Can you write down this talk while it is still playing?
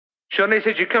Shawty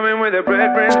said she coming with her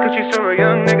friends, cause she saw a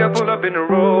young nigga pull up in a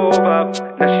Rover.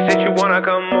 Now she said she wanna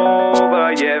come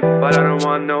over, yeah, but I don't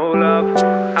want no love.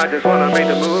 I just wanna make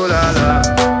the moolah la,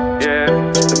 yeah,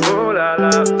 the moolah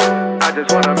la. I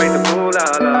just wanna make the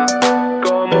moolah la.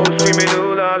 Go move, screaming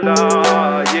ooh la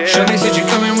la, yeah. Shawty said she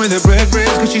coming with her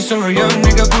friends, cause she saw a young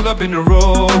nigga pull up in a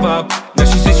Rover. Now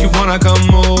she said she wanna come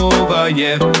over,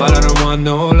 yeah, but I don't want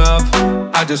no love.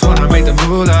 I just wanna make the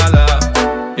moolah la.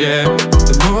 Yeah,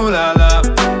 the moolah la.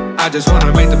 I just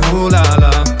wanna make the moolah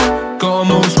la. Go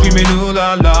move, screaming ooh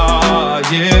la la.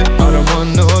 Yeah, I don't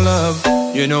want no love.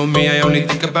 You know me, I only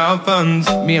think about funds.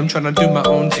 Me, I'm tryna do my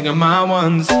own thing on my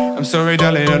ones. I'm sorry,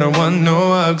 darling, I don't want no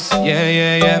hugs. Yeah,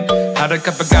 yeah, yeah. Had a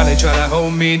couple guys, they try to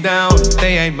hold me down.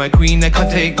 They ain't my queen, they can't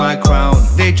take my crown.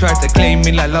 They tried to claim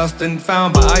me like lost and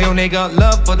found, but I only got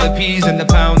love for the peas and the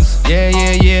pounds. Yeah,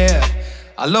 yeah, yeah.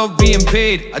 I love being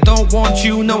paid. I don't want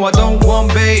you, no, I don't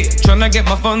want bait. Tryna get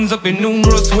my funds up in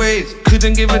numerous ways.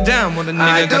 Couldn't give a damn what a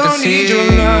nigga got to say. I don't need your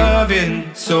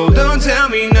loving, so don't tell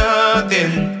me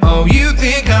nothing. Oh, you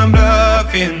think I'm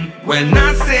bluffing when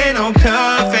I say no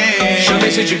cuffing.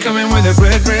 Shawty said you coming with her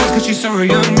friends, cause she saw a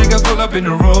young nigga pull up in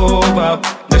a Rover.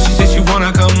 Now she said she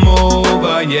wanna come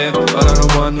over, yeah, but I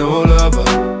don't want no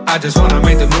lover. I just wanna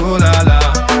make the moolah la,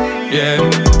 yeah,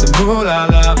 the moolah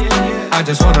la. I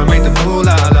just wanna make the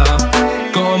moolah la.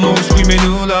 Go move, screaming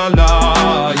ooh la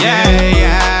la. Yeah,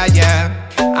 yeah, yeah.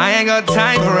 I ain't got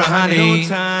time for a honey,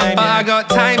 but I got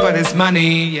time for this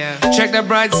money. Yeah. Check the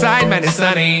bright side, man, it's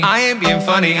sunny. I ain't being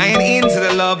funny, I ain't into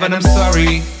the love, and I'm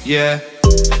sorry. Yeah,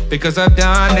 because I've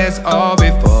done this all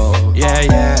before. Yeah,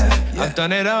 yeah. I've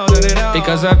done it all,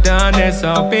 because I've done this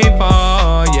all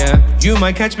before, yeah. You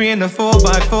might catch me in a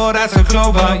 4x4, that's a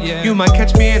Clover, yeah. You might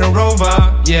catch me in a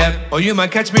Rover, yeah. Or you might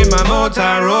catch me in my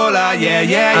Motorola, yeah,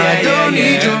 yeah, yeah. I don't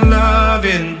need your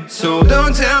loving, so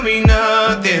don't tell me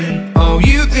nothing. Oh,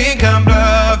 you think I'm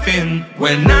bluffing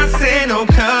when I say no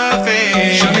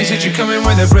cuffing. Shawty said you coming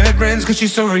with her friends, cause she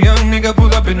saw a young nigga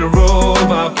pull up in a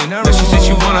Rover. Now she said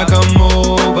she wanna come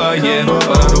over, yeah, but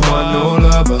I don't want no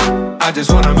lover. I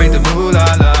just wanna make the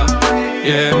moolah la,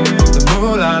 yeah, the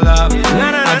moolah la.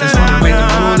 I just wanna make the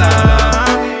moolah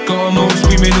la. Go move,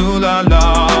 screaming ooh la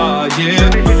la, yeah.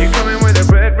 Shawty said she coming with her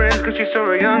friends, cause she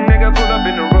saw a young nigga pull up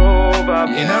in a Rover.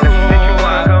 Now she said she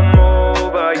wanna come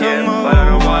over, yeah, but I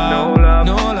don't want no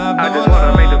love. I just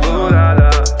wanna make the moolah la,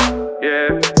 yeah,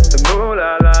 the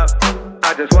moolah la.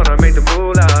 I just wanna make the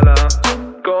moolah